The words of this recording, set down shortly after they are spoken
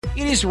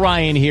It is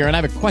Ryan here, and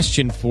I have a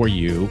question for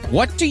you.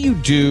 What do you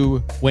do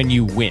when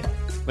you win?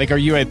 Like, are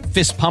you a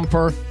fist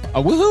pumper,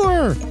 a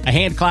woohooer, a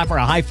hand clapper,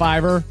 a high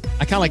fiver?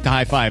 I kind of like the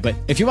high five, but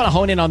if you want to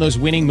hone in on those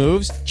winning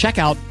moves, check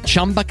out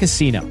Chumba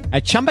Casino.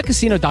 At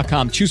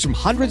ChumbaCasino.com, choose from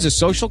hundreds of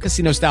social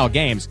casino-style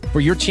games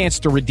for your chance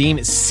to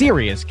redeem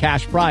serious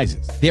cash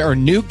prizes. There are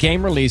new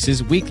game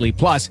releases weekly,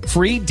 plus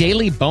free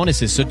daily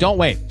bonuses, so don't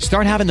wait.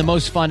 Start having the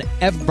most fun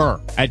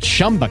ever at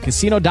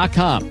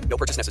ChumbaCasino.com. No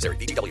purchase necessary.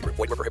 VGW Group.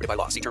 Void where prohibited by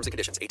law. See terms and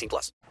conditions.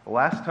 18+. The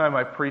last time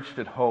I preached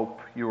at Hope,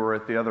 you were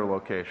at the other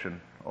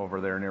location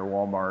over there near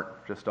Walmart,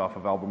 just off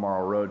of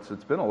Albemarle Road. So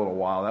it's been a little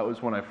while. That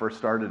was when I first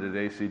started at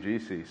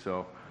ACGC.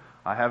 So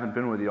I haven't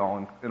been with you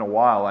all in a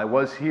while. I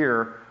was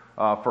here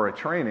for a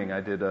training.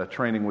 I did a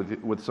training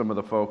with some of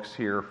the folks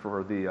here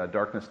for the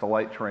Darkness to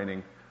Light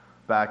training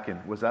back in,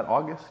 was that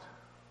August?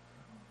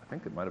 I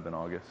think it might have been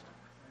August.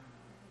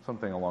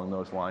 Something along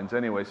those lines.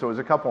 Anyway, so it was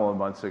a couple of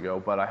months ago,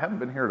 but I haven't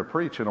been here to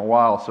preach in a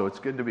while, so it's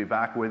good to be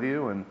back with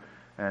you,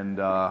 and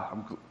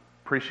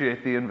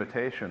appreciate the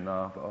invitation.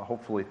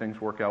 Hopefully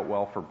things work out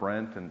well for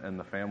Brent and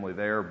the family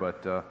there,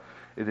 but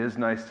it is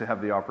nice to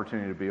have the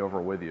opportunity to be over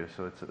with you,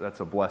 so that's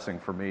a blessing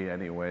for me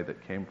anyway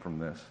that came from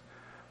this.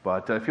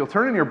 But if you'll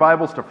turn in your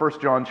Bibles to 1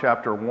 John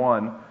chapter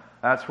 1,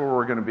 that's where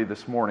we're going to be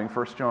this morning,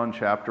 1 John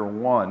chapter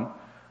 1.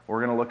 We're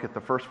going to look at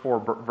the first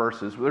 4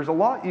 verses. There's a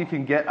lot you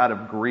can get out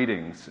of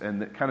greetings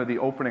and kind of the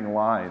opening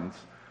lines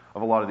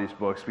of a lot of these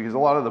books, because a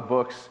lot of the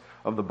books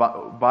of the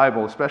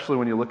Bible, especially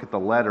when you look at the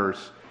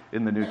letters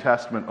in the New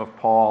Testament of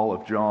Paul,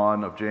 of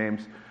John, of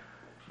James,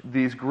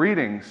 these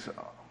greetings,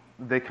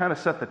 they kind of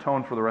set the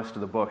tone for the rest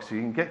of the book. So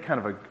you can get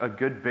kind of a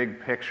good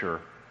big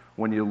picture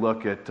when you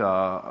look at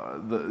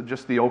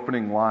just the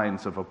opening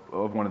lines of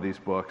one of these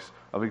books,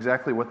 of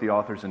exactly what the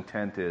author's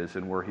intent is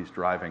and where he's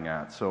driving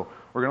at. So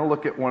we're going to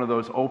look at one of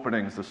those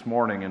openings this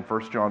morning in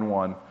 1 John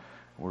 1.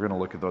 We're going to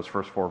look at those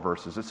first 4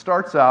 verses. It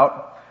starts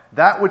out,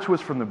 "That which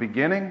was from the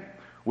beginning,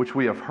 which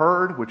we have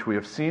heard, which we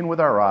have seen with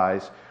our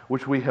eyes,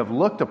 which we have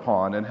looked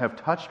upon and have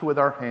touched with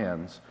our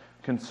hands,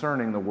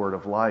 concerning the word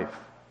of life.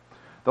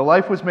 The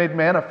life was made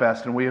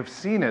manifest, and we have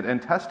seen it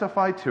and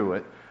testify to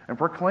it, and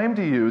proclaim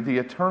to you the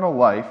eternal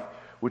life,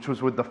 which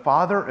was with the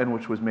Father and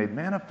which was made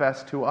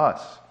manifest to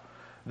us.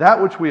 That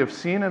which we have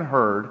seen and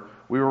heard,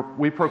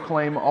 we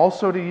proclaim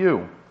also to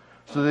you,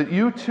 so that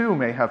you too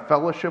may have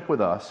fellowship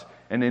with us,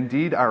 and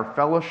indeed our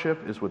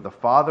fellowship is with the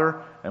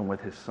Father and with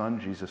his Son,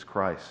 Jesus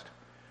Christ.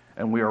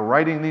 And we are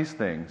writing these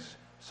things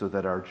so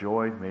that our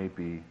joy may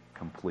be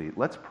complete."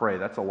 Let's pray.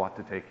 That's a lot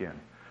to take in.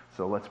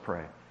 So let's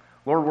pray.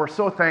 Lord, we're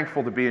so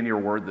thankful to be in your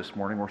word this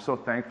morning. We're so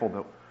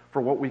thankful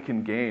for what we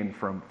can gain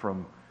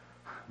from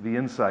the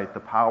insight, the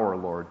power,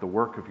 Lord, the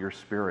work of your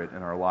Spirit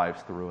in our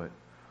lives through it.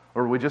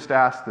 Lord, we just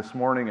ask this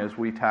morning as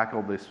we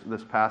tackle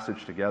this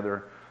passage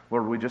together,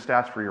 Lord, we just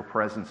ask for your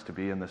presence to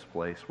be in this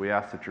place. We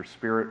ask that your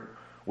Spirit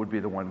would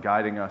be the one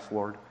guiding us,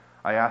 Lord.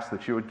 I ask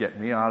that you would get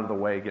me out of the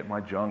way, get my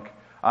junk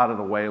out of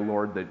the way,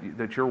 Lord,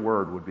 that your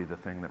word would be the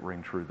thing that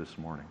ring true this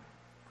morning.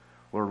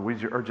 Lord, we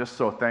are just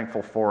so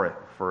thankful for it,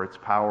 for its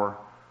power,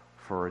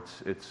 for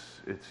its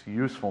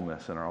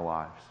usefulness in our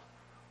lives.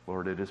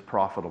 Lord, it is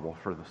profitable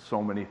for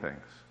so many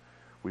things.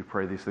 We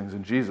pray these things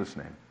in Jesus'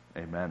 name.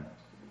 Amen.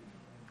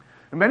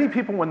 And many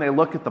people, when they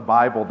look at the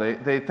Bible,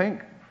 they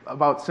think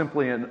about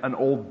simply an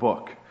old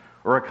book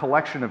or a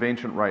collection of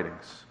ancient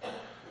writings.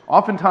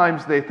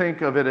 Oftentimes, they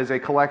think of it as a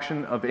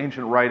collection of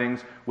ancient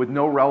writings with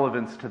no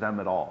relevance to them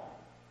at all.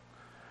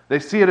 They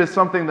see it as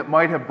something that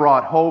might have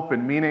brought hope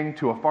and meaning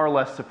to a far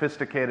less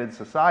sophisticated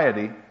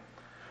society,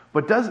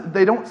 but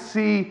they don't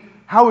see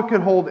how it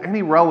could hold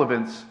any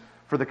relevance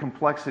for the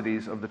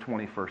complexities of the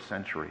 21st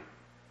century.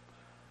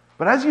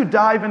 But as you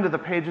dive into the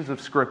pages of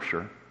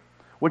Scripture,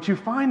 what you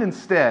find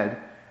instead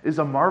is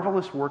a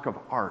marvelous work of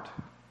art,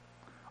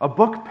 a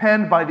book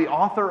penned by the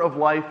author of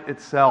life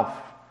itself.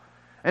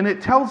 And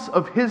it tells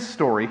of his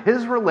story,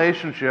 his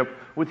relationship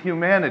with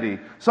humanity,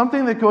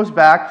 something that goes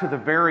back to the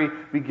very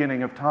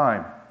beginning of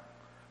time.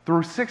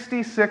 Through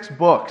 66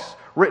 books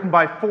written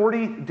by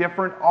 40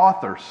 different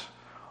authors,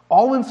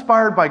 all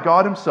inspired by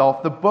God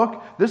himself,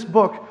 this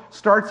book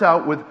starts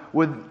out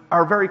with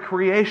our very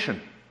creation.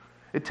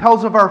 It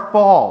tells of our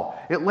fall.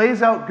 It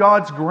lays out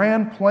God's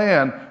grand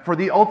plan for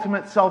the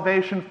ultimate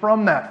salvation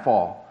from that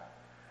fall.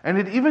 And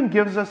it even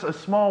gives us a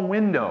small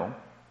window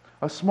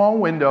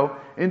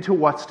into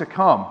what's to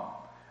come.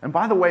 And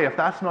by the way, if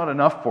that's not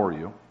enough for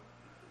you,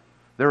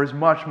 there is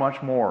much,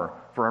 much more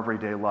for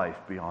everyday life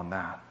beyond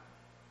that.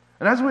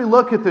 And as we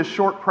look at this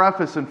short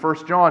preface in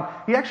 1 John,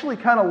 he actually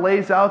kind of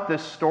lays out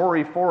this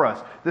story for us,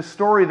 this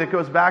story that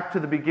goes back to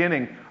the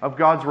beginning of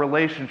God's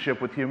relationship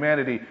with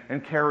humanity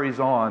and carries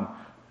on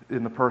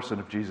in the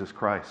person of Jesus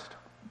Christ.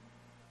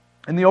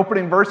 In the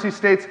opening verse, he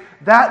states,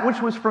 "That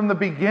which was from the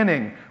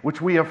beginning, which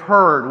we have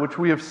heard, which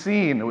we have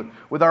seen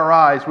with our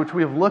eyes, which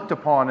we have looked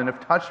upon and have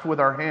touched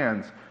with our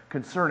hands,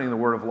 concerning the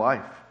word of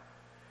life."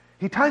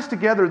 He ties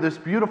together this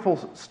beautiful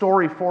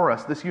story for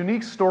us, this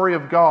unique story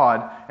of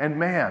God and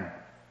man.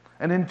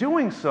 And in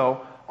doing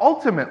so,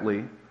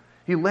 ultimately,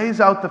 he lays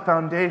out the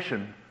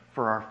foundation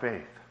for our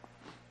faith.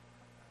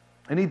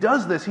 And he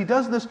does this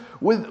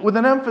with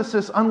an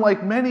emphasis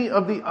unlike many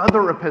of the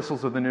other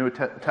epistles of the New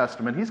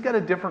Testament. He's got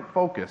a different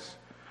focus,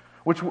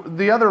 which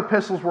the other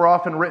epistles were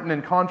often written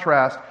in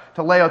contrast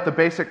to lay out the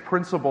basic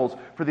principles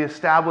for the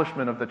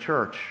establishment of the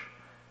church.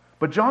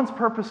 But John's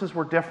purposes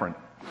were different.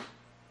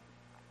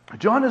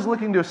 John is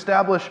looking to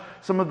establish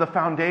some of the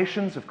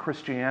foundations of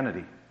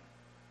Christianity.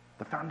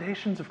 The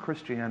foundations of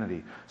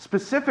Christianity,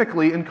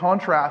 specifically in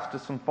contrast to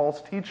some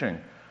false teaching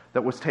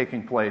that was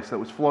taking place, that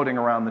was floating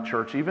around the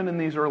church, even in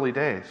these early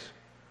days,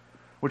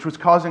 which was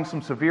causing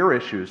some severe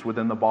issues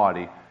within the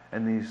body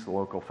and these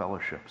local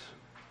fellowships.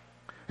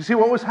 You see,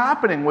 what was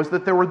happening was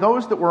that there were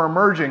those that were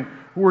emerging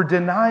who were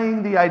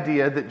denying the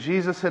idea that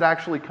Jesus had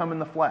actually come in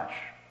the flesh,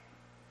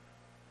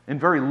 in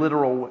very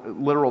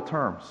literal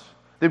terms.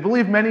 They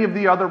believed many of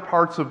the other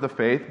parts of the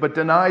faith, but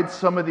denied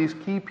some of these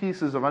key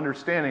pieces of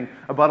understanding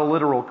about a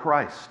literal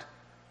Christ.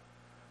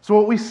 So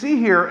what we see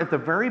here at the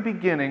very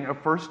beginning of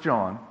 1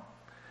 John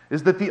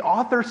is that the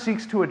author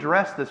seeks to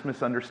address this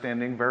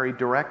misunderstanding very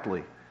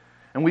directly.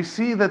 And we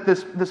see that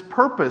this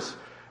purpose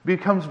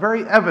becomes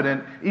very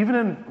evident even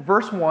in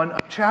verse 1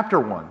 of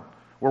chapter 1,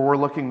 where we're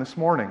looking this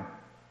morning.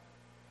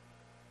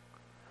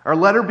 Our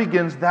letter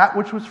begins, "That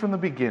which was from the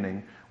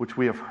beginning, which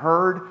we have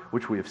heard,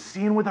 which we have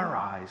seen with our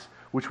eyes,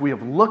 which we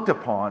have looked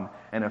upon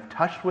and have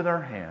touched with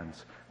our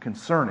hands,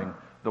 concerning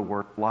the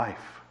word of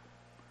life."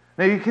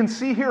 Now you can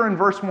see here in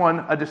verse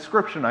 1 a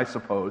description, I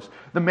suppose,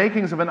 the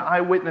makings of an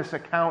eyewitness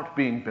account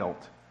being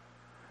built.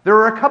 There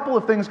are a couple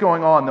of things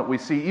going on that we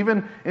see,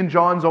 even in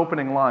John's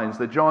opening lines,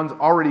 that John's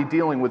already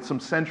dealing with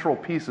some central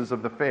pieces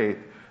of the faith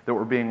that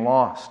were being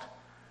lost.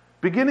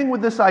 Beginning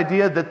with this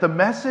idea that the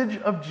message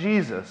of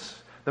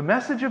Jesus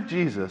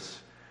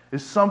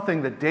is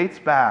something that dates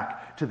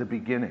back to the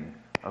beginning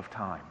of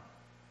time.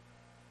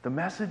 The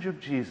message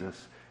of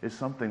Jesus is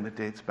something that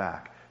dates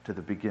back to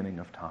the beginning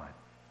of time.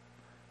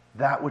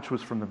 That which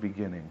was from the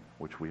beginning,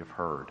 which we have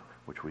heard,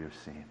 which we have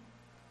seen.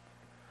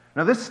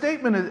 Now this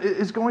statement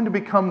is going to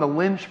become the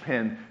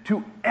linchpin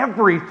to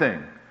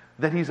everything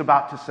that he's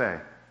about to say.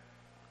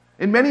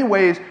 In many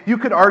ways, you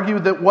could argue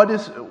that what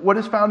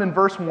is found in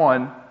verse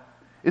 1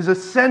 is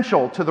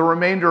essential to the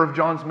remainder of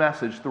John's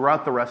message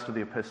throughout the rest of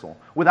the epistle.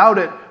 Without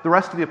it, the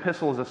rest of the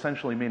epistle is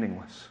essentially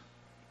meaningless.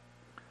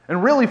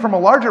 And really, from a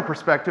larger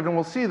perspective, and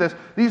we'll see this,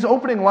 these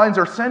opening lines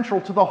are central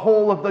to the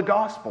whole of the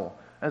gospel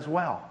as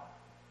well.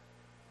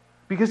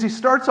 Because he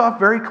starts off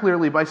very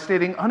clearly by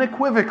stating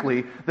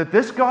unequivocally that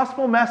this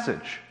gospel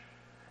message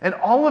and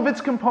all of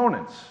its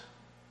components,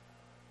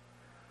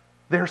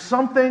 they're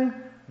something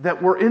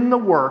that were in the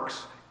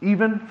works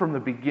even from the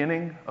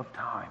beginning of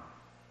time.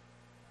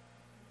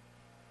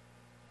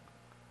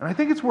 And I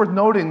think it's worth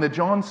noting that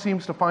John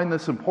seems to find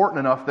this important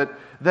enough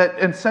that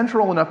and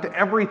central enough to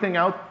everything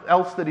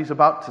else that he's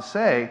about to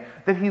say,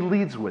 that he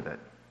leads with it.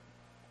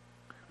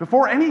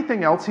 Before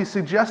anything else, he's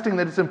suggesting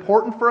that it's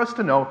important for us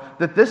to know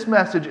that this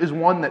message is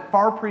one that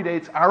far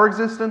predates our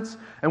existence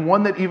and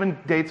one that even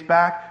dates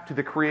back to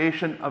the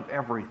creation of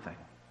everything.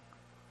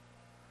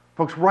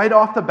 Folks, right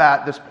off the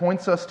bat, this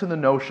points us to the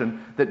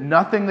notion that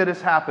nothing that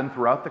has happened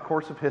throughout the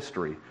course of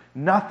history,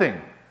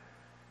 nothing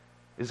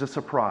is a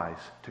surprise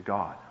to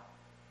God.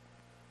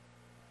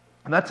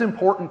 And that's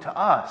important to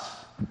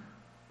us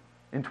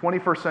in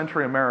 21st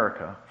century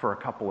America for a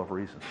couple of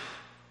reasons.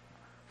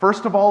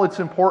 First of all, it's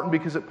important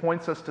because it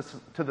points us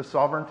to the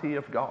sovereignty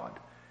of God.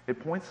 It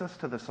points us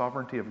to the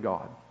sovereignty of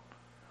God.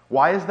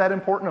 Why is that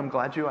important? I'm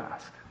glad you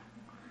asked.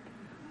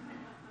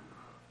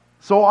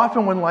 So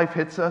often when life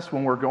hits us,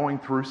 when we're going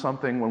through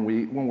something,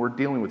 when we're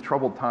dealing with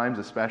troubled times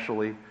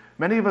especially,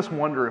 many of us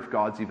wonder if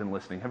God's even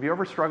listening. Have you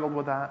ever struggled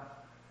with that?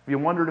 Have you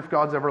wondered if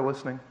God's ever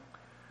listening?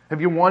 Have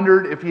you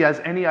wondered if he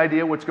has any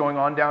idea what's going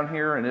on down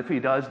here? And if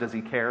he does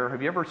he care?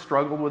 Have you ever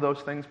struggled with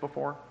those things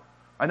before?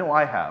 I know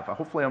I have.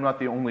 Hopefully I'm not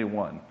the only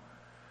one.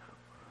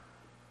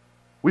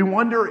 We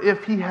wonder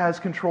if he has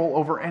control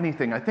over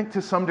anything. I think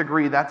to some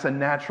degree that's a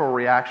natural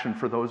reaction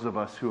for those of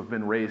us who have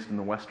been raised in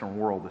the Western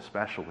world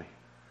especially.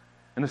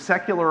 In a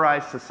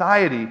secularized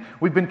society,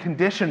 we've been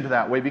conditioned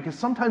that way because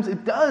sometimes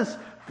it does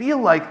feel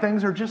like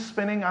things are just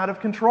spinning out of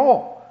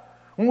control.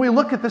 When we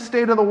look at the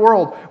state of the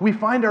world, we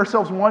find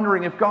ourselves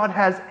wondering if God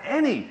has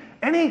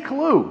any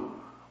clue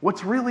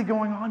what's really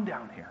going on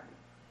down here.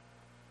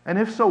 And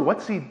if so,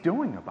 what's he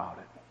doing about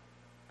it?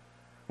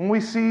 When we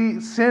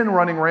see sin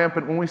running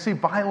rampant, when we see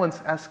violence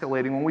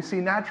escalating, when we see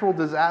natural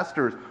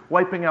disasters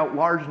wiping out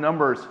large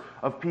numbers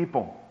of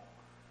people,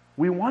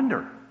 we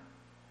wonder,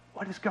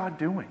 what is God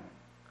doing?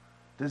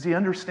 Does he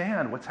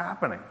understand what's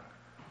happening?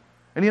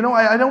 And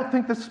I don't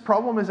think this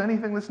problem is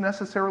anything that's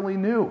necessarily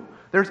new.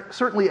 There's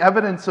certainly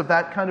evidence of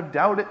that kind of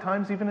doubt at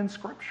times even in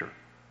Scripture.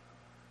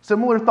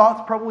 Similar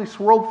thoughts probably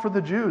swirled for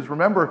the Jews.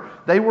 Remember,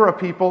 they were a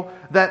people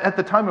that at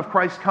the time of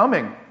Christ's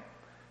coming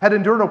had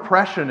endured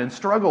oppression and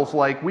struggles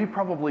like we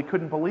probably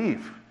couldn't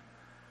believe.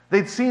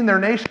 They'd seen their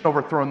nation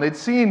overthrown. They'd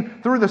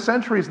seen through the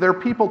centuries their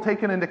people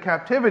taken into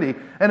captivity.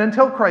 And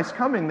until Christ's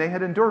coming, they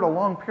had endured a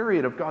long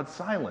period of God's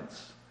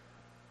silence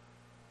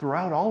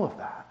throughout all of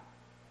that.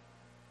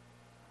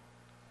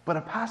 But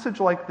a passage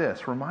like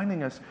this,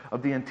 reminding us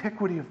of the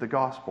antiquity of the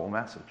gospel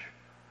message,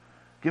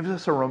 gives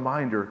us a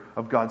reminder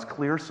of God's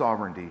clear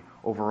sovereignty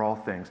over all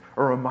things,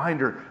 a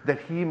reminder that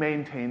He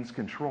maintains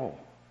control.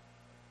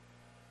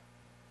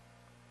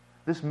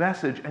 This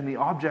message and the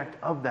object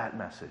of that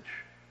message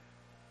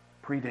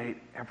predate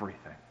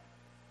everything.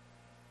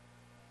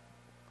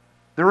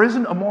 There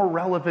isn't a more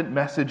relevant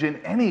message in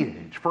any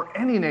age, for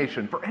any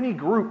nation, for any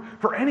group,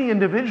 for any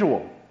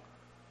individual.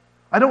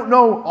 I don't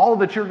know all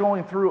that you're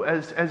going through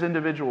as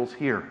individuals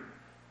here,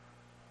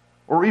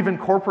 or even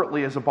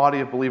corporately as a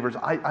body of believers.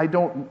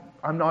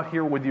 I'm not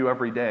here with you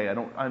every day.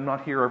 I'm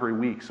not here every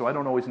week, so I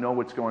don't always know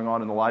what's going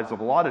on in the lives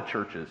of a lot of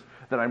churches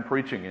that I'm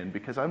preaching in,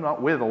 because I'm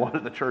not with a lot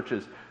of the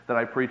churches that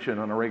I preach in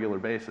on a regular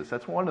basis.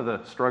 That's one of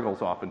the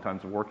struggles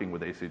oftentimes of working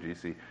with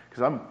ACGC,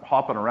 because I'm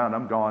hopping around.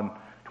 I'm gone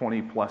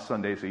 20 plus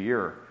Sundays a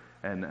year,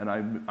 and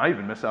I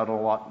even miss out a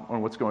lot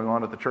on what's going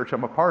on at the church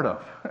I'm a part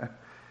of.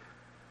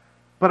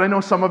 But I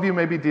know some of you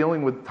may be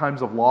dealing with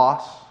times of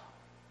loss,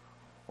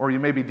 or you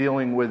may be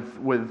dealing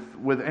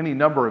with any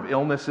number of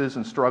illnesses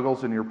and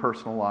struggles in your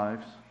personal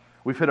lives.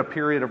 We've hit a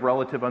period of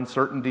relative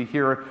uncertainty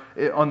here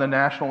on the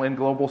national and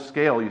global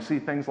scale. You see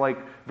things like,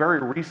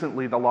 very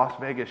recently, the Las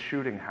Vegas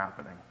shooting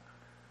happening,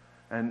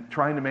 and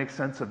trying to make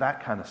sense of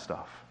that kind of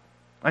stuff.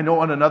 I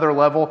know on another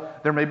level,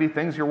 there may be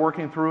things you're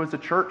working through as a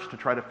church to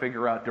try to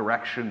figure out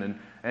direction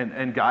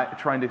and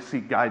trying to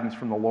seek guidance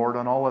from the Lord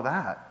on all of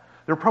that.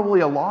 There are probably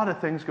a lot of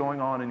things going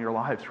on in your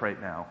lives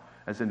right now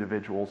as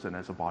individuals and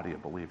as a body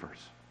of believers.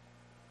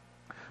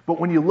 But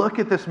when you look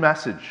at this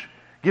message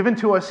given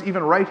to us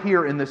even right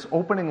here in this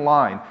opening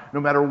line, no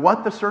matter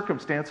what the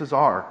circumstances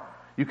are,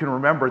 you can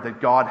remember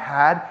that God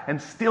had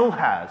and still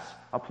has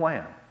a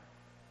plan.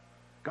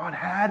 God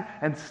had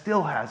and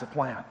still has a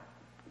plan.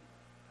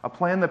 A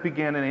plan that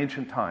began in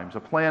ancient times, a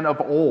plan of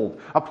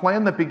old, a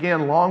plan that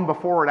began long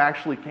before it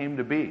actually came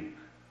to be.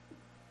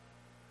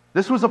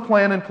 This was a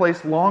plan in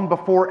place long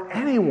before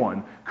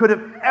anyone could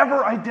have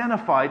ever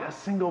identified a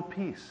single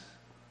piece.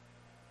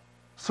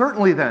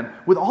 Certainly then,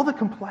 with all the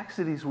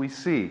complexities we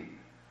see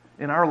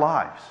in our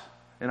lives,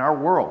 in our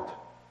world,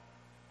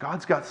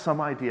 God's got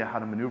some idea how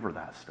to maneuver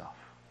that stuff.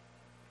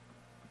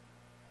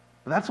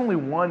 But that's only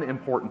one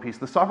important piece.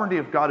 The sovereignty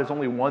of God is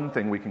only one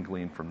thing we can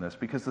glean from this,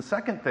 because the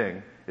second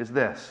thing is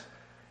this.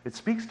 It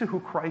speaks to who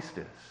Christ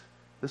is.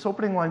 This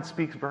opening line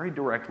speaks very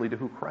directly to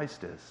who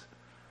Christ is.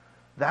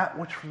 That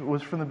which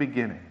was from the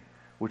beginning,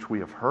 which we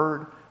have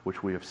heard,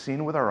 which we have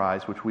seen with our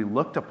eyes, which we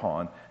looked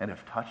upon and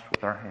have touched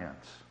with our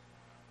hands.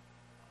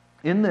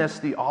 In this,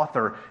 the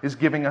author is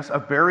giving us a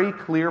very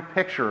clear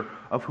picture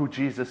of who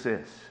Jesus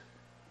is.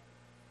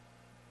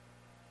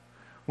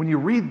 When you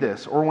read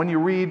this, or when you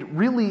read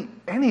really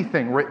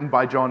anything written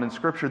by John in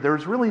Scripture,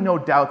 there's really no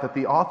doubt that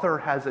the author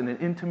has an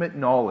intimate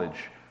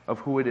knowledge of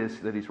who it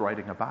is that he's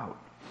writing about.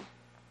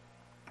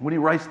 When he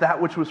writes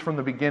that which was from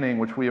the beginning,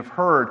 which we have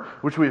heard,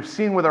 which we have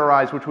seen with our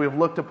eyes, which we have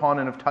looked upon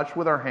and have touched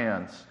with our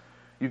hands,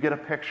 you get a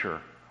picture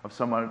of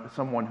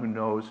someone who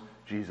knows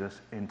Jesus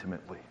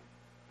intimately.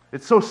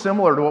 It's so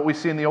similar to what we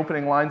see in the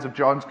opening lines of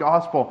John's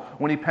Gospel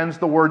when he pens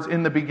the words,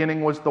 "In the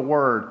beginning was the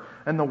Word,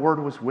 and the Word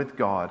was with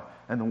God,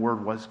 and the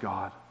Word was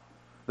God.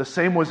 The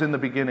same was in the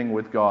beginning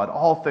with God.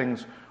 All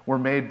things were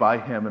made by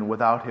Him, and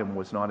without Him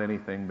was not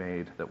anything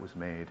made that was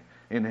made.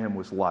 In Him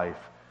was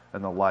life,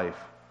 and the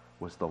life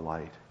was the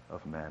light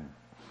of men."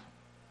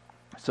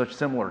 Such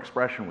similar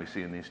expression we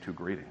see in these two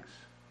greetings.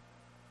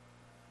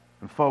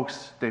 And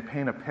folks, they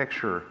paint a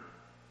picture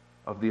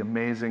of the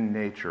amazing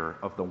nature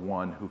of the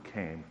one who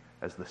came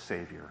as the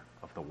Savior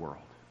of the world.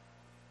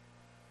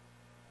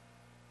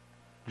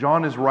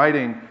 John is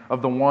writing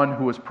of the one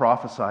who was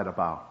prophesied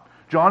about.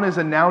 John is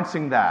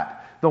announcing that.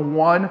 The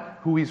one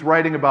who he's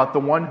writing about, the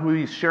one who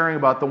he's sharing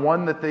about, the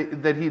one that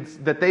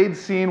they'd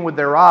seen with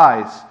their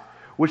eyes,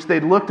 which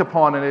they'd looked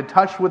upon and had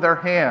touched with their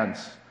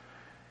hands,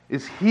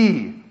 is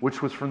He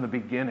which was from the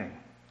beginning.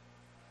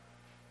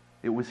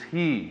 It was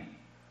He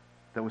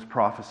that was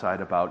prophesied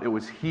about. It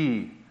was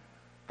He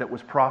that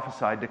was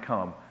prophesied to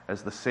come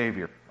as the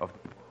Savior of the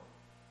world.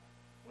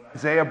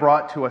 Isaiah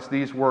brought to us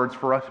these words,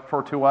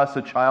 for to us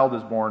a child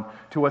is born,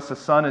 to us a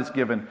son is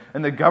given,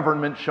 and the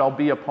government shall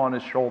be upon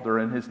his shoulder,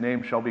 and his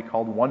name shall be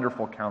called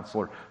Wonderful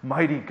Counselor,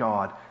 Mighty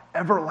God,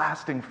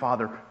 Everlasting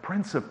Father,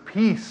 Prince of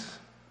Peace.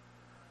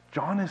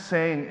 John is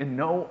saying in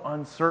no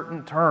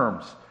uncertain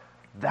terms,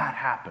 that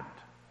happened.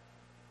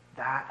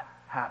 That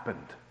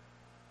happened.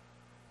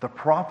 The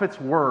prophet's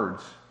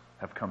words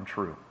have come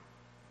true.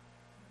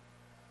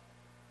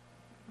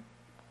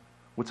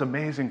 What's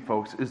amazing,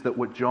 folks, is that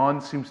what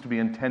John seems to be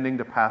intending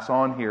to pass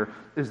on here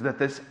is that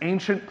this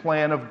ancient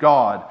plan of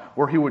God,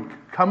 where He would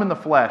come in the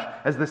flesh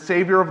as the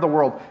Savior of the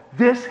world,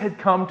 this had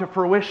come to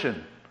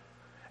fruition.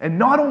 And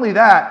not only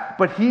that,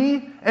 but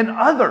He and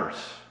others,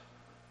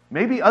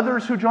 maybe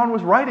others who John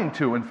was writing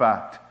to, in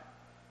fact,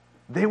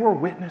 they were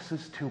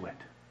witnesses to it.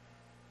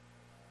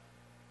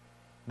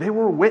 They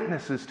were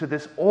witnesses to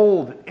this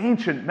old,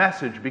 ancient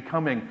message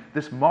becoming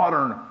this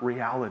modern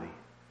reality.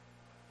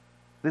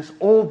 This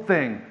old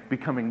thing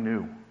becoming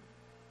new.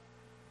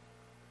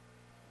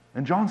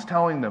 And John's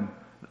telling them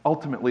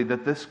ultimately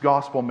that this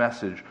gospel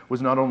message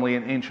was not only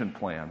an ancient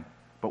plan,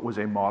 but was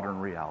a modern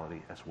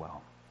reality as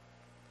well.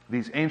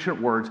 These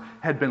ancient words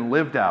had been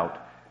lived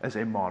out as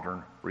a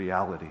modern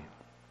reality.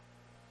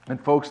 And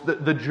folks,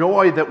 the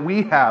joy that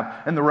we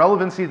have and the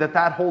relevancy that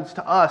that holds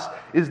to us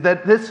is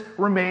that this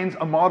remains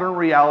a modern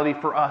reality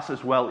for us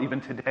as well, even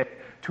today,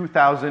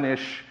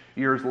 2,000-ish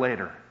years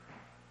later.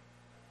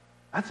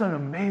 That's an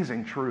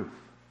amazing truth.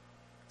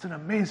 It's an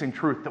amazing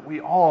truth that we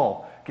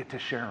all get to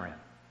share in.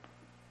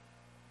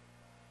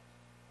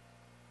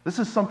 This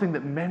is something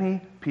that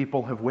many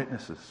people had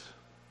witnessed.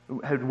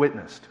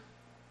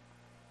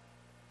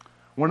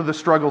 One of the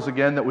struggles,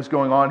 again, that was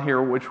going on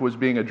here, which was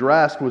being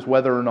addressed, was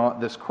whether or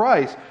not this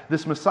Christ,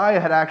 this Messiah,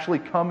 had actually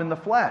come in the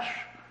flesh.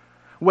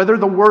 Whether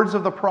the words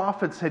of the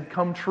prophets had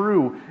come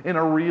true in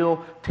a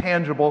real,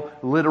 tangible,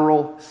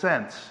 literal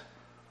sense.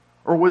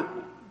 Or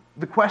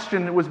the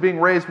question that was being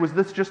raised, was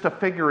this just a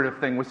figurative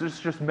thing? Was this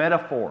just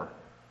metaphor?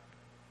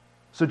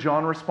 So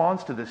John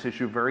responds to this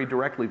issue very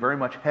directly, very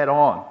much head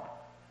on.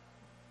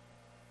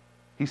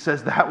 He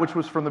says that which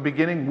was from the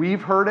beginning,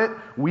 we've heard it,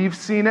 we've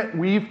seen it,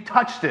 we've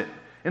touched it.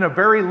 In a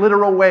very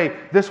literal way,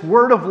 this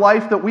word of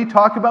life that we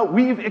talk about,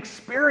 we've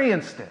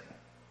experienced it.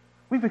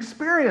 We've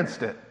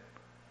experienced it.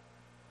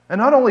 And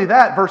not only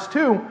that, verse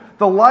 2,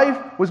 the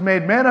life was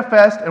made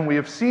manifest, and we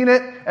have seen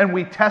it, and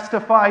we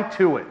testify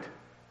to it.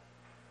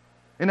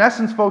 In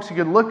essence, folks, you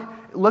could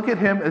look at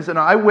him as an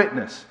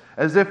eyewitness,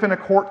 as if in a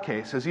court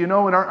case. As you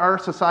know, in our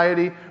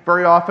society,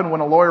 very often when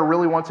a lawyer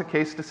really wants a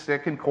case to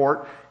stick in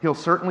court, he'll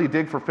certainly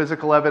dig for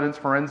physical evidence,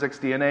 forensics,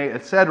 DNA,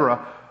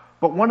 etc.,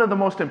 but one of the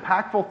most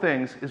impactful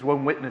things is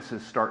when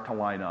witnesses start to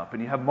line up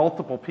and you have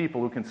multiple people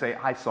who can say,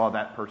 I saw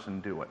that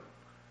person do it.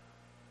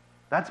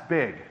 That's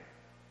big.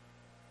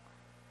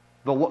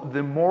 The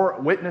more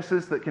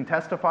witnesses that can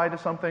testify to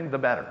something, the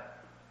better.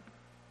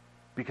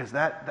 Because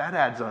that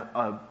adds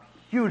a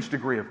huge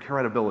degree of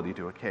credibility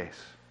to a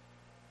case.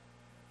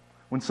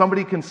 When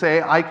somebody can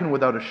say, I can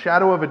without a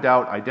shadow of a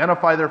doubt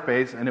identify their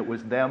face and it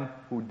was them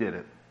who did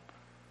it.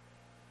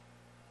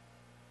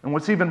 And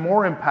what's even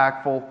more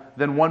impactful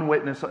than one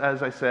witness,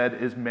 as I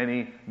said, is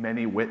many,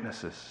 many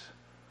witnesses.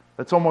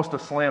 That's almost a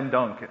slam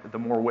dunk the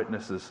more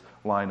witnesses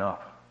line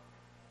up.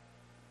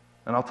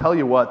 And I'll tell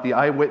you what, the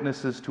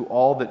eyewitnesses to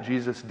all that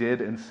Jesus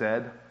did and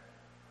said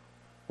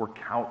were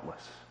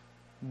countless,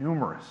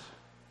 numerous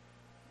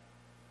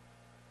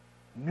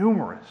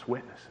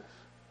witnesses.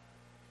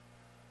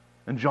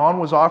 And John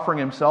was offering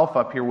himself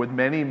up here with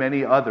many,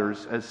 many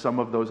others as some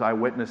of those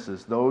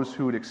eyewitnesses, those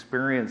who had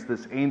experienced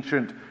this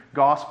ancient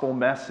gospel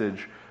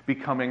message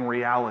becoming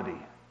reality.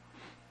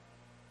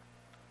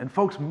 And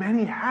folks,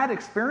 many had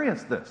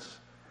experienced this.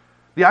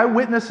 The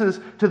eyewitnesses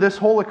to this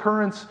whole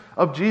occurrence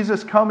of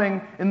Jesus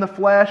coming in the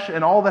flesh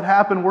and all that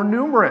happened were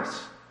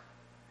numerous.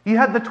 He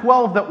had the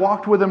 12 that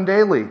walked with him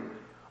daily,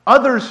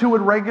 others who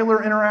had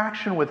regular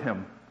interaction with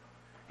him.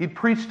 He'd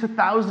preached to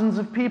thousands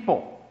of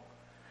people.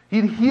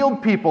 He'd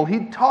healed people.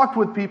 He'd talked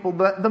with people.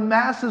 The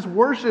masses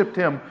worshipped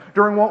him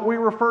during what we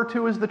refer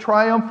to as the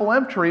triumphal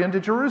entry into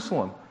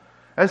Jerusalem,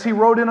 as he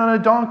rode in on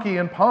a donkey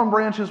and palm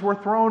branches were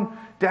thrown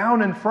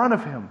down in front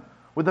of him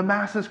with the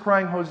masses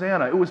crying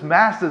Hosanna. It was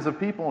masses of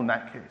people in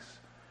that case.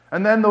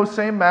 And then those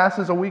same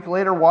masses a week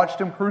later watched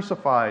him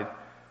crucified.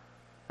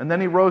 And then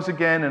he rose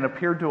again and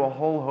appeared to a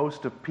whole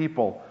host of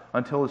people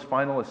until his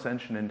final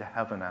ascension into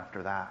heaven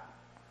after that.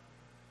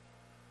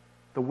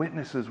 The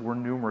witnesses were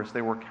numerous.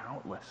 They were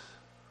countless.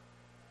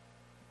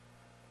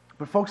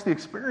 But folks, the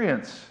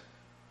experience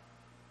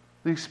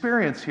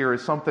here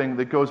is something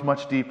that goes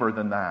much deeper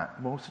than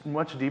that,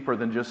 much deeper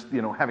than just,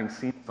 having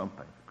seen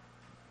something.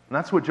 And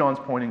that's what John's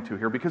pointing to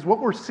here, because what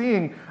we're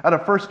seeing out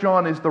of 1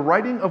 John is the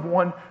writing of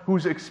one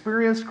who's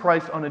experienced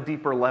Christ on a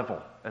deeper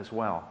level as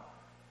well,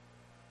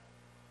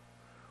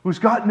 who's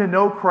gotten to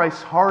know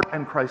Christ's heart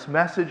and Christ's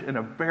message in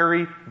a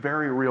very,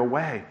 very real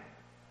way.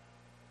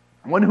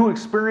 One who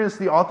experienced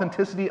the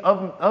authenticity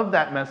of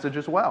that message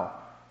as well.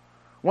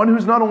 One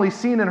who's not only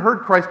seen and heard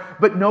Christ,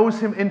 but knows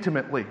him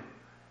intimately.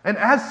 And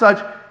as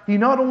such, he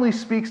not only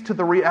speaks to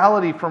the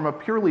reality from a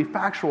purely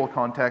factual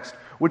context,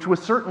 which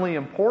was certainly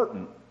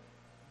important,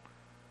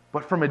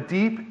 but from a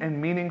deep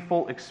and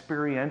meaningful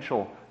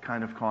experiential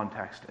kind of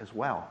context as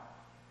well.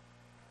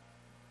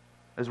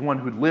 As one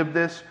who'd lived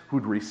this,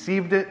 who'd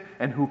received it,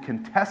 and who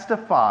can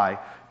testify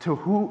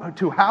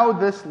to how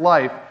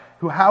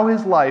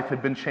his life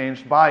had been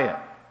changed by it.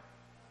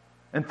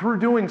 And through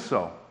doing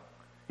so,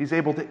 he's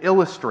able to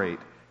illustrate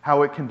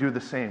how it can do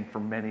the same for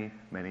many,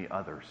 many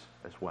others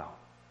as well.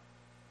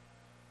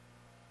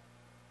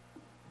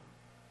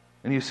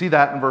 And you see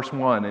that in verse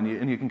 1,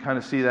 and you can kind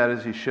of see that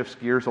as he shifts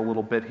gears a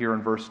little bit here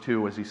in verse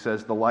 2, as he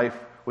says, the life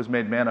was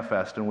made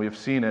manifest, and we have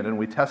seen it, and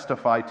we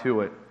testify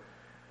to it,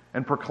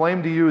 and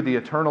proclaim to you the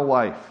eternal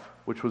life,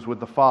 which was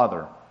with the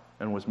Father,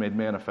 and was made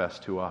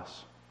manifest to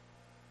us.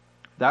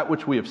 That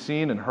which we have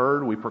seen and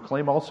heard, we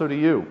proclaim also to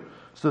you,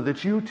 so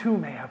that you too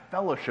may have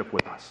fellowship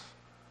with us.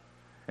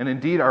 And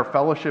indeed, our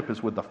fellowship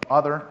is with the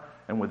Father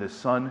and with His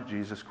Son,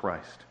 Jesus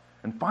Christ.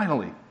 And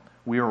finally,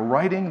 We are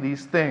writing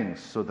these things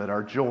so that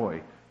our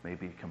joy may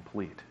be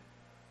complete.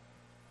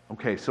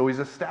 Okay, so he's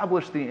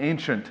established the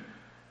ancient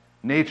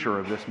nature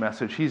of this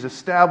message. He's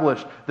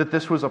established that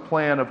this was a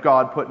plan of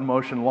God put in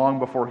motion long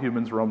before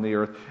humans roamed the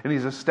earth, and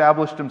he's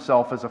established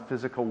himself as a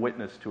physical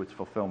witness to its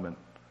fulfillment.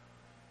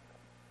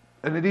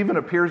 And it even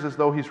appears as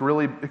though he's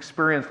really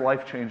experienced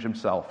life change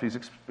himself.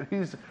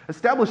 He's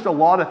established a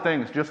lot of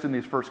things just in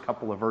these first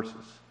couple of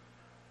verses.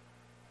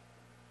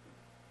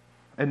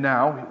 And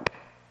now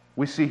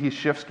we see he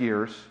shifts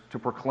gears to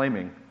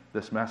proclaiming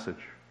this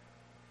message.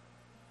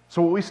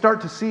 So what we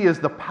start to see is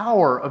the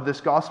power of this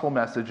gospel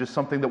message is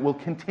something that will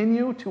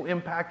continue to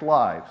impact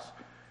lives,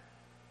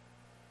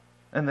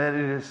 and that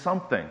it is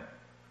something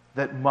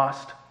that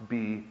must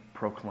be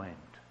proclaimed.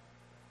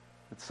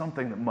 It's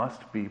something that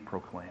must be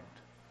proclaimed.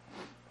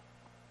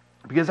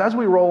 Because as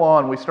we roll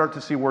on, we start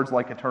to see words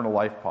like eternal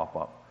life pop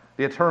up.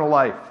 The eternal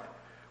life,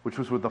 which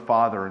was with the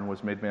Father and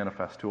was made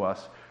manifest to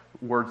us,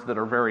 words that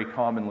are very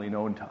commonly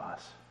known to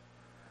us.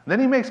 And then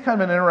he makes kind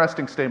of an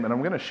interesting statement. I'm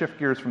going to shift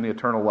gears from the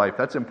eternal life.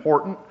 That's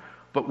important,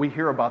 but we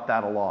hear about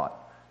that a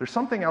lot. There's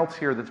something else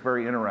here that's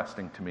very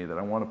interesting to me that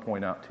I want to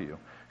point out to you.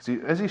 See,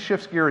 as he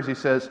shifts gears, he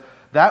says,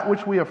 that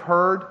which we have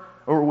heard,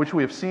 or which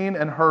we have seen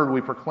and heard,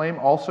 we proclaim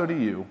also to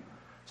you,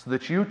 so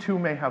that you too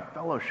may have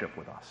fellowship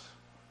with us.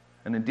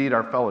 And indeed,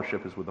 our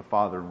fellowship is with the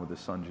Father and with His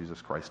Son,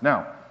 Jesus Christ.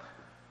 Now,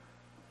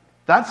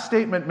 that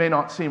statement may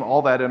not seem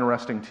all that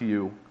interesting to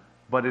you,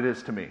 but it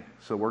is to me,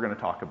 so we're going to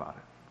talk about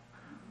it.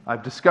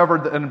 I've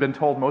discovered and been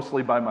told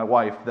mostly by my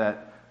wife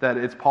that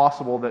it's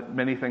possible that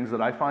many things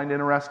that I find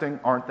interesting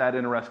aren't that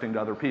interesting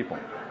to other people.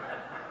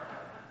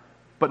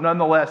 But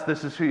nonetheless,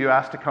 this is who you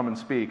asked to come and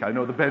speak. I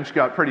know the bench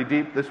got pretty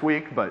deep this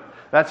week, but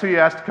that's who you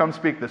asked to come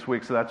speak this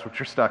week, so that's what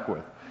you're stuck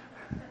with.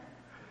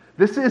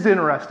 This is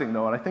interesting,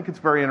 though, and I think it's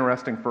very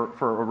interesting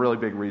for a really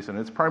big reason.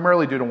 It's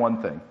primarily due to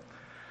one thing.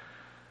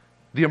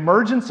 The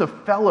emergence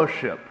of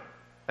fellowship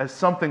as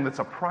something that's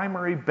a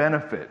primary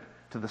benefit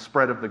to the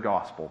spread of the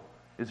gospel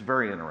is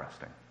very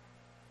interesting.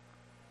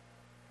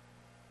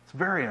 It's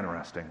very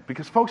interesting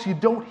because, folks, you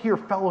don't hear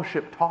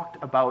fellowship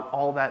talked about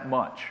all that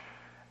much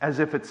as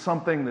if it's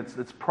something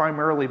that's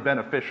primarily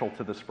beneficial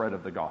to the spread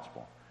of the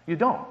gospel. You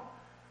don't.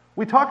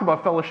 We talk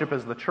about fellowship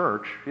as the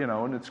church,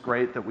 and it's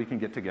great that we can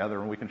get together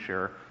and we can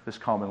share this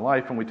common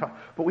life,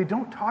 but we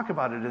don't talk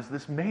about it as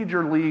this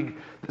major league,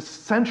 this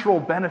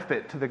central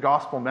benefit to the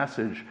gospel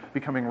message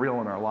becoming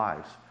real in our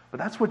lives. But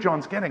that's what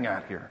John's getting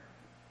at here.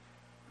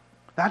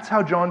 That's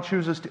how John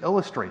chooses to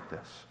illustrate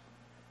this.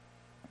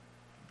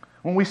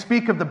 When we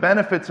speak of the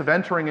benefits of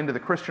entering into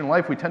the Christian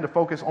life, we tend to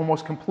focus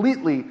almost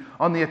completely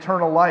on the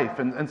eternal life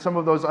and some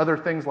of those other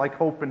things like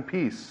hope and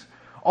peace.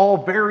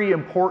 All very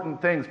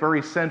important things,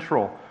 very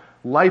central,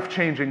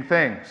 life-changing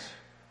things.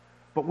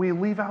 But we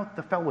leave out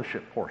the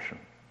fellowship portion.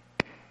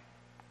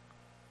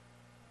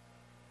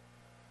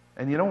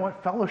 And you know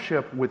what?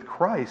 Fellowship with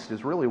Christ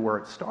is really where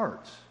it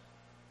starts.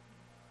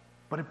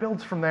 But it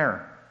builds from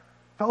there.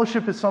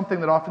 Fellowship is something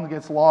that often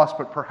gets lost,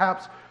 but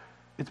perhaps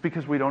it's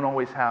because we don't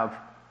always have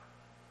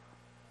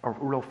a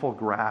real full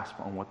grasp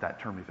on what that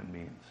term even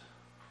means.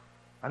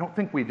 I don't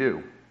think we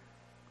do.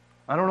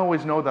 I don't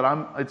always know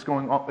that it's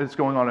going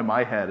on in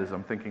my head as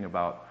I'm thinking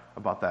about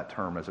that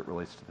term as it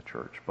relates to the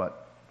church.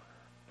 But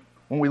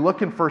when we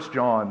look in 1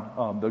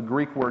 John, the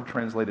Greek word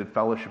translated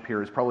fellowship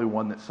here is probably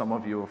one that some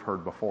of you have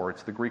heard before.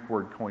 It's the Greek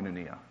word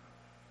koinonia.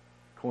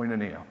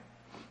 Koinonia.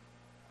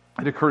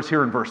 It occurs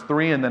here in verse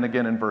 3 and then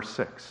again in verse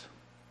 6.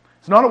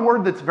 It's not a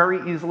word that's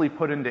very easily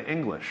put into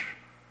English.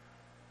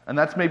 And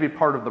that's maybe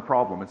part of the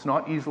problem. It's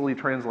not easily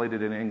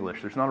translated in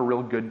English. There's not a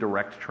real good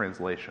direct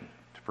translation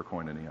for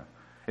koinonia.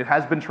 It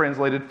has been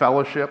translated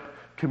fellowship,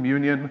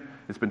 communion.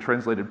 It's been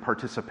translated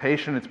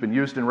participation. It's been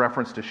used in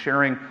reference to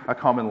sharing a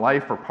common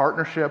life or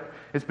partnership.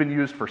 It's been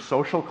used for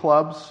social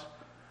clubs.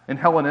 In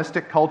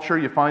Hellenistic culture,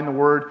 you find the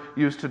word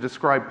used to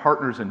describe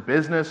partners in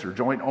business or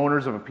joint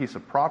owners of a piece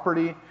of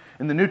property.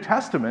 In the New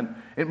Testament,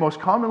 it most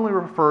commonly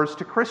refers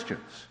to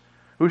Christians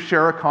who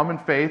share a common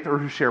faith or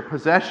who share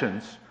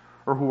possessions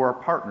or who are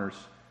partners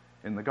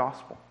in the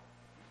gospel.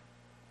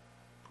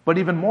 But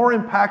even more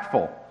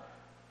impactful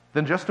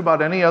than just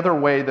about any other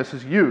way this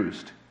is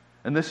used,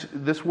 and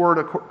this word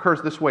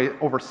occurs this way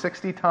over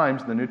 60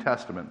 times in the New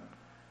Testament,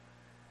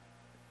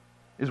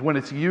 is when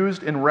it's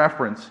used in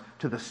reference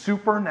to the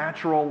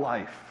supernatural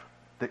life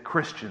that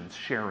Christians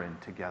share in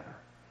together.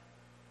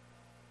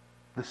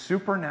 The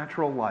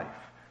supernatural life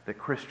that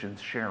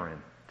Christians share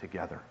in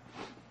together.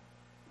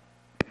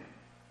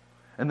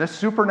 And this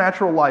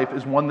supernatural life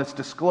is one that's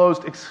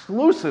disclosed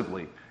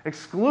exclusively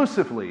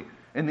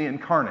in the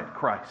incarnate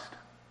Christ.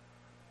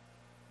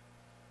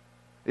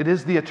 It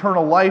is the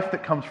eternal life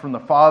that comes from the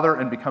Father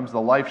and becomes the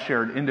life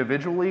shared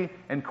individually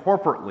and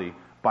corporately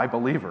by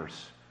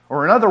believers.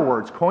 Or in other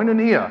words,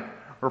 koinonia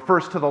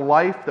refers to the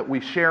life that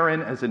we share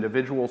in as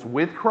individuals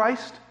with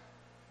Christ,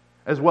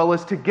 as well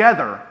as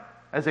together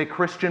as a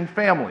Christian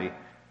family,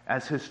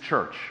 as His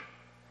church.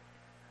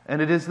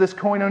 And it is this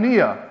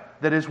koinonia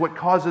that is what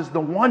causes the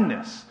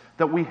oneness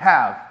that we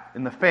have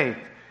in the faith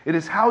It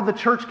is how the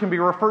church can be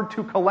referred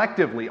to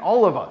collectively,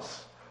 all of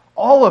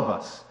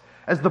us,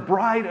 as the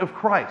bride of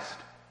Christ,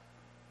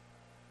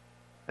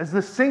 as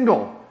the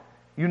single,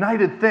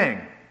 united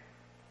thing.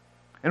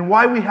 And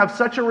why we have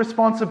such a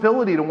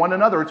responsibility to one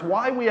another. It's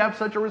why we have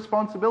such a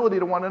responsibility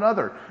to one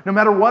another, no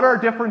matter what our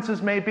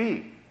differences may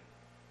be.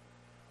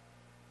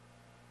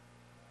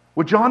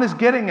 What John is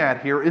getting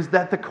at here is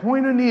that the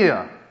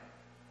koinonia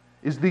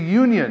is the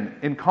union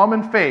in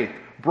common faith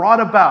brought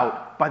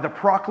about by the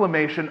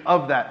proclamation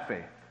of that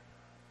faith.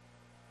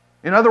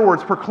 In other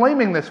words,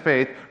 proclaiming this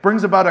faith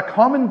brings about a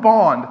common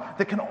bond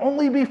that can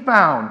only be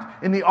found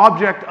in the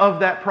object of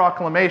that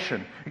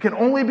proclamation. It can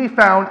only be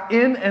found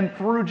in and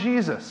through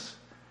Jesus,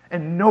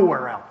 and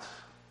nowhere else.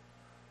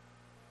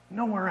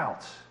 Nowhere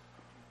else.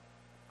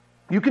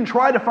 You can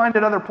try to find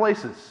it other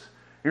places.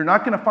 You're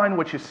not going to find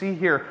what you see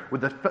here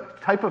with the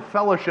type of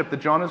fellowship that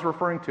John is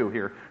referring to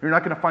here. You're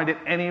not going to find it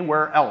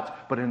anywhere else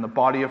but in the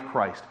body of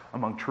Christ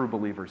among true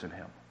believers in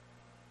Him.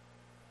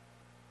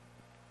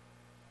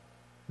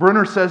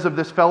 Brunner says of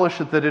this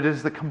fellowship that it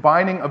is the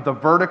combining of the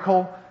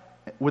vertical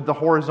with the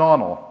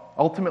horizontal,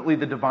 ultimately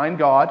the divine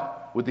God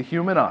with the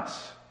human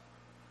us,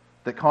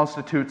 that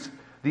constitutes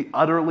the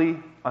utterly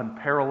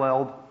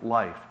unparalleled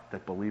life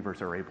that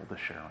believers are able to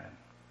share in.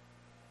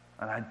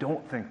 And I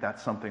don't think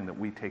that's something that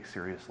we take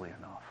seriously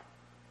enough.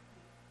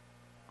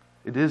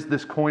 It is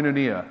this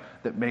koinonia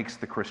that makes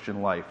the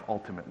Christian life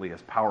ultimately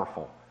as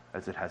powerful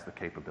as it has the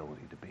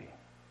capability to be.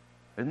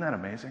 Isn't that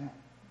amazing?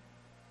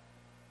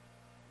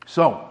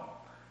 So,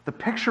 the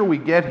picture we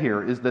get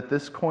here is that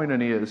this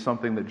koinonia is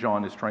something that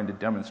John is trying to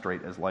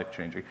demonstrate as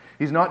life-changing.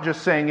 He's not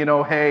just saying,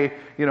 hey,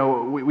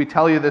 we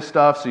tell you this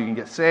stuff so you can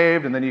get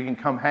saved and then you can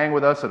come hang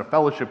with us at a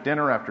fellowship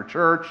dinner after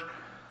church.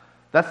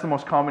 That's the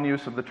most common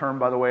use of the term,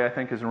 by the way, I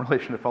think, is in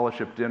relation to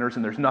fellowship dinners,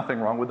 and there's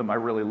nothing wrong with them. I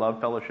really love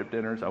fellowship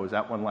dinners. I was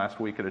at one last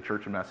week at a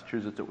church in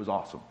Massachusetts. It was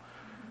awesome.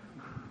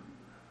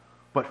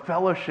 But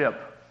fellowship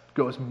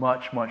goes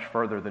much, much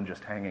further than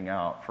just hanging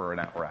out for an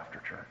hour after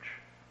church.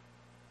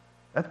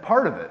 That's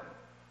part of it,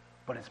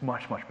 but it's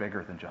much, much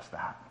bigger than just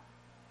that.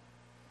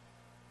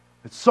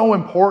 It's so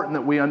important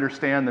that we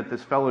understand that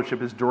this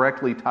fellowship is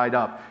directly tied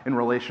up in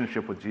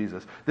relationship with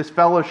Jesus. This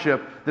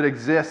fellowship that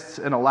exists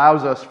and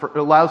allows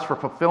for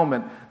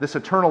fulfillment, this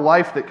eternal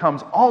life that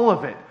comes, all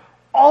of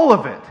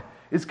it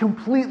is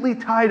completely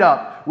tied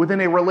up within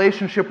a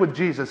relationship with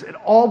Jesus. It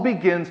all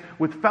begins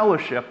with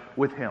fellowship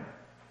with Him.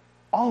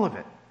 All of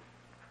it.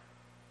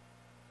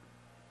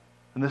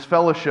 And this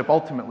fellowship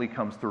ultimately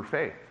comes through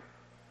faith.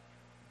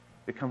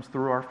 It comes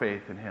through our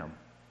faith in Him.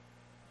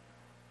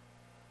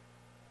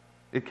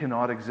 It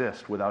cannot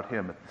exist without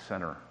Him at the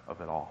center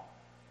of it all.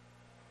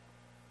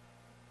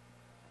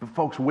 But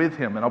folks, with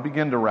Him, and I'll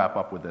begin to wrap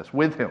up with this,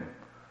 with Him,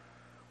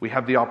 we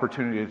have the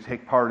opportunity to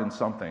take part in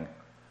something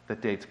that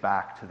dates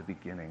back to the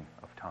beginning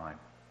of time.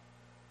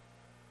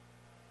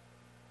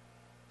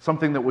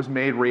 Something that was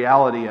made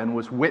reality and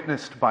was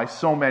witnessed by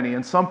so many,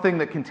 and something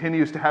that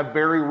continues to have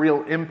very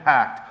real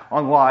impact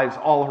on lives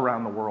all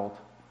around the world.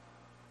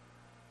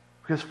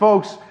 Because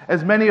folks,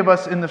 as many of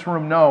us in this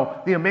room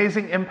know, the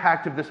amazing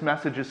impact of this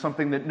message is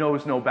something that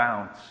knows no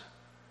bounds.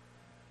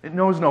 It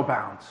knows no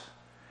bounds.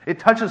 It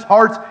touches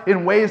hearts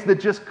in ways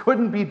that just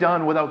couldn't be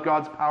done without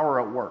God's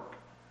power at work.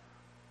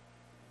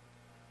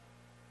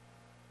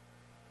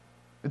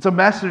 It's a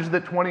message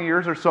that 20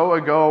 years or so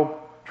ago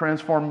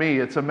transformed me.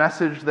 It's a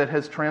message that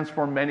has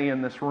transformed many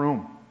in this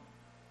room.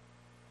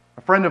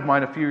 A friend of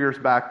mine a few years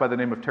back by the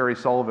name of Terry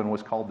Sullivan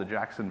was called to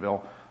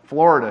Jacksonville,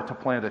 Florida to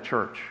plant a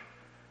church.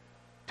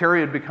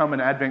 Terry had become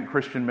an Advent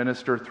Christian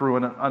minister through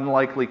an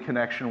unlikely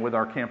connection with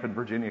our camp in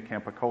Virginia,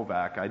 Camp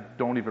Kovac. I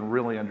don't even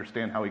really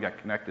understand how he got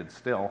connected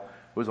still.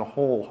 It was a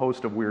whole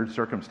host of weird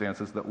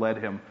circumstances that led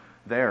him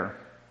there.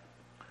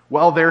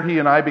 Well, there he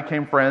and I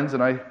became friends,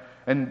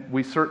 and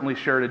we certainly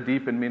shared a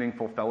deep and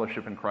meaningful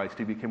fellowship in Christ.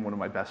 He became one of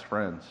my best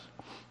friends.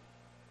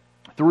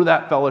 Through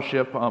that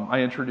fellowship, I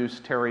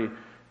introduced Terry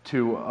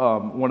to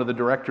one of the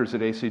directors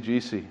at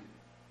ACGC.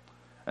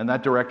 And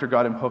that director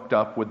got him hooked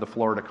up with the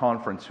Florida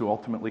Conference, who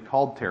ultimately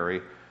called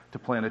Terry to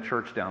plant a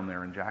church down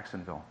there in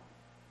Jacksonville.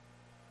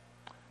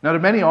 Now, to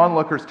many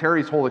onlookers,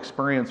 Terry's whole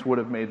experience would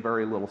have made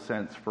very little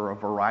sense for a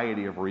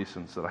variety of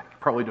reasons that I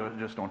probably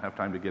just don't have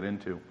time to get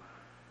into.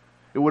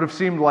 It would have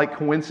seemed like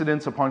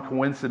coincidence upon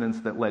coincidence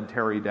that led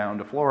Terry down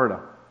to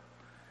Florida.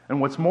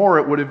 And what's more,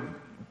 it would have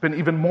been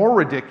even more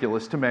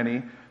ridiculous to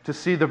many to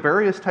see the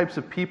various types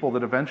of people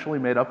that eventually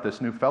made up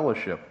this new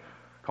fellowship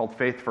called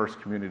Faith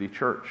First Community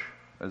Church,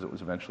 as it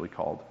was eventually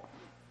called.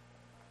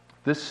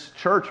 This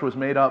church was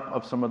made up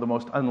of some of the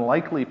most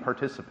unlikely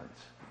participants.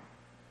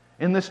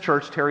 In this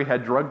church, Terry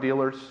had drug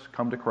dealers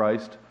come to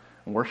Christ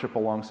and worship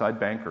alongside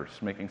bankers,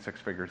 making 6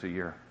 figures a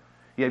year.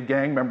 He had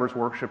gang members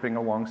worshiping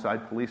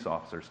alongside police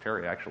officers.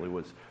 Terry actually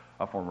was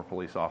a former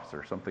police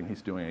officer, something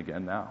he's doing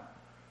again now.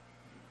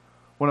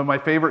 One of my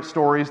favorite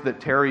stories that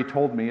Terry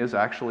told me is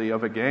actually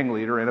of a gang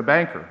leader and a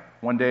banker.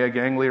 One day a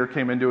gang leader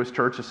came into his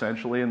church,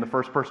 essentially, and the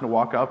first person to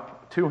walk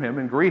up to him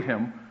and greet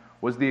him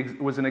was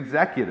an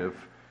executive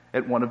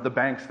at one of the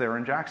banks there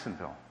in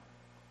Jacksonville.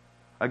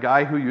 a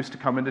guy who used to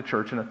come into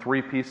church in a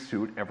three-piece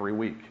suit every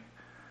week.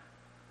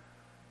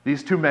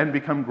 These two men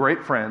become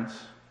great friends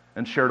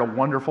and shared a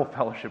wonderful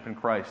fellowship in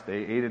Christ.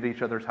 They ate at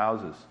each other's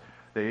houses.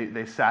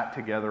 They sat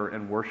together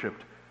and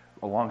worshiped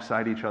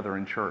alongside each other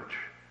in church.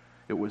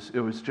 It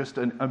was just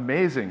an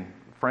amazing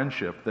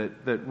friendship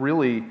that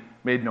really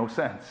made no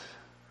sense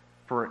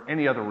for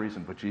any other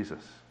reason but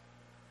Jesus.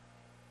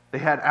 They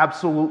had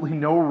absolutely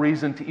no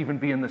reason to even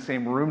be in the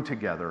same room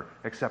together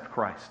except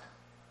Christ.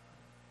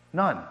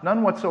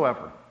 None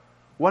whatsoever.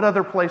 What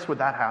other place would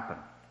that happen?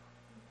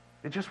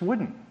 It just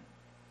wouldn't.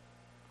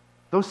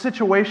 Those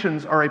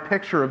situations are a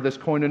picture of this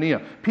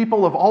koinonia.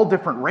 People of all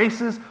different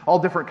races, all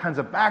different kinds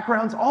of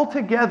backgrounds, all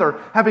together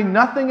having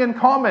nothing in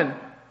common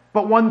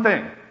but one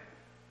thing.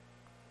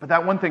 But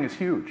that one thing is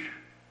huge.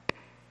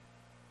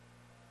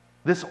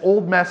 This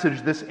old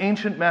message, this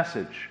ancient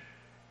message,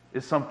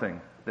 is something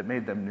that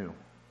made them new.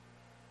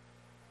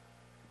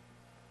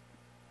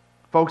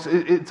 Folks,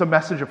 it's a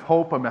message of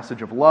hope, a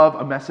message of love,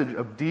 a message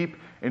of deep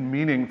and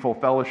meaningful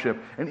fellowship,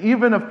 and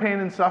even of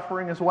pain and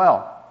suffering as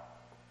well.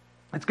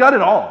 It's got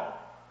it all.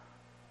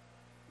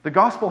 The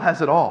gospel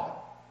has it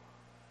all.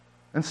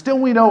 And still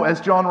we know,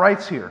 as John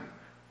writes here,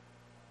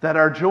 that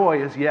our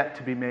joy is yet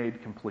to be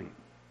made complete.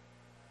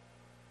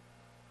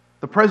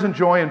 The present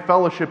joy and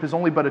fellowship is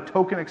only but a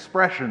token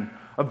expression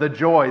of the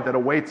joy that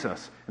awaits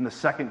us in the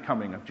second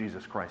coming of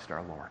Jesus Christ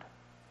our Lord,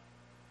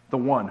 the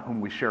one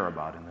whom we share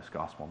about in this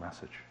gospel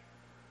message.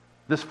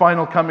 This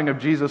final coming of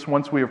Jesus,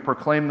 once we have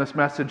proclaimed this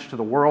message to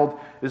the world,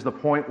 is the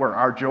point where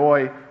our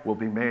joy will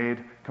be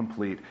made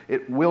complete.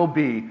 It will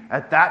be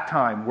at that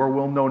time where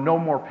we'll know no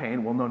more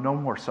pain, we'll know no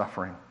more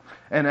suffering,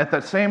 and at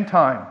that same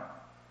time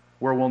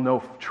where we'll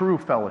know true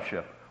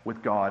fellowship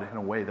with God in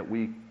a way that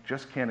we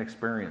just can't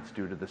experience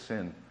due to the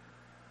sin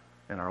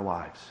in our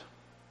lives.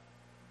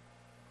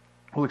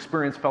 We'll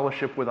experience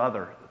fellowship with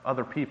other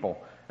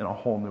people in a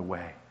whole new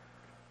way,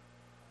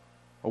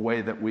 a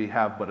way that we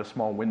have but a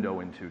small window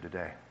into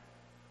today.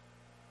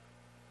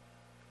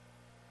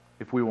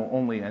 If we will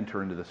only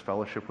enter into this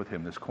fellowship with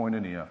Him, this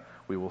koinonia,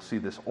 we will see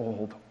this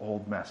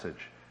old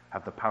message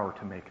have the power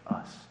to make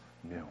us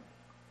new.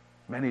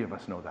 Many of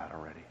us know that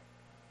already.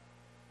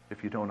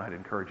 If you don't, I'd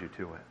encourage you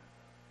to it.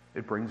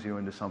 It brings you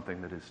into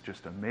something that is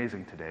just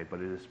amazing today,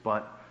 but it is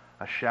but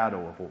a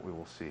shadow of what we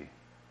will see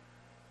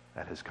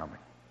at His coming.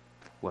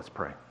 Let's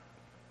pray.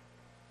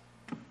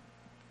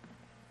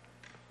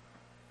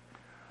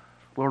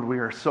 Lord, we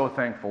are so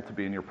thankful to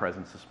be in your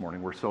presence this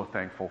morning. We're so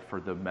thankful for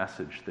the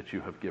message that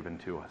you have given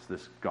to us,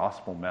 this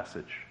gospel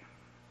message,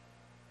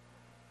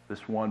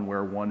 this one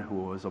where one who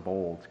was of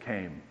old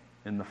came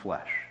in the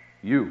flesh.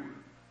 You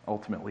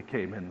ultimately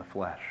came in the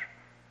flesh,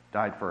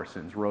 died for our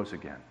sins, rose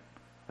again,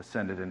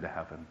 ascended into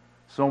heaven.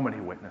 So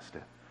many witnessed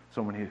it.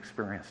 So many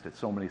experienced it.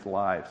 So many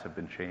lives have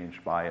been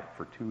changed by it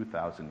for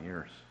 2,000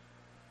 years.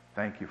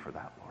 Thank you for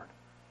that, Lord.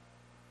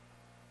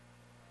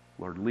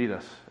 Lord, lead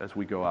us as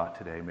we go out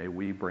today. May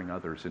we bring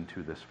others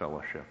into this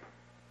fellowship.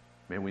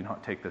 May we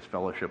not take this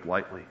fellowship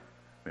lightly.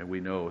 May we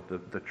know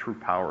the true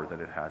power that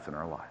it has in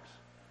our lives.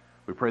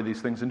 We pray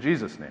these things in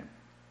Jesus' name.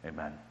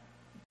 Amen.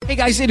 Hey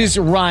guys, it is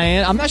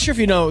Ryan. I'm not sure if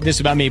you know this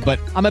about me,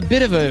 but I'm a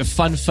bit of a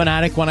fun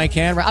fanatic when I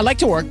can. I like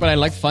to work, but I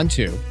like fun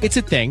too. It's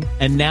a thing.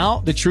 And now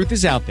the truth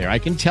is out there. I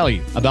can tell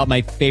you about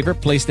my favorite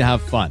place to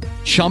have fun.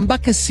 Chumba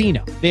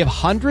Casino. They have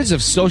hundreds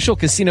of social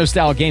casino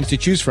style games to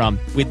choose from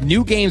with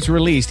new games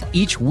released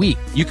each week.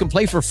 You can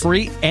play for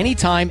free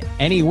anytime,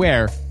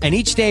 anywhere. And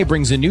each day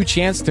brings a new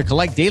chance to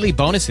collect daily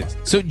bonuses.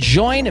 So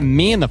join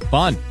me in the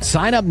fun.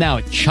 Sign up now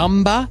at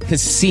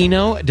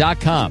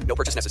ChumbaCasino.com. No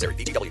purchase necessary.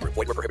 VGW Group.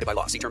 Void where prohibited by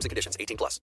law. See terms and conditions. 18+.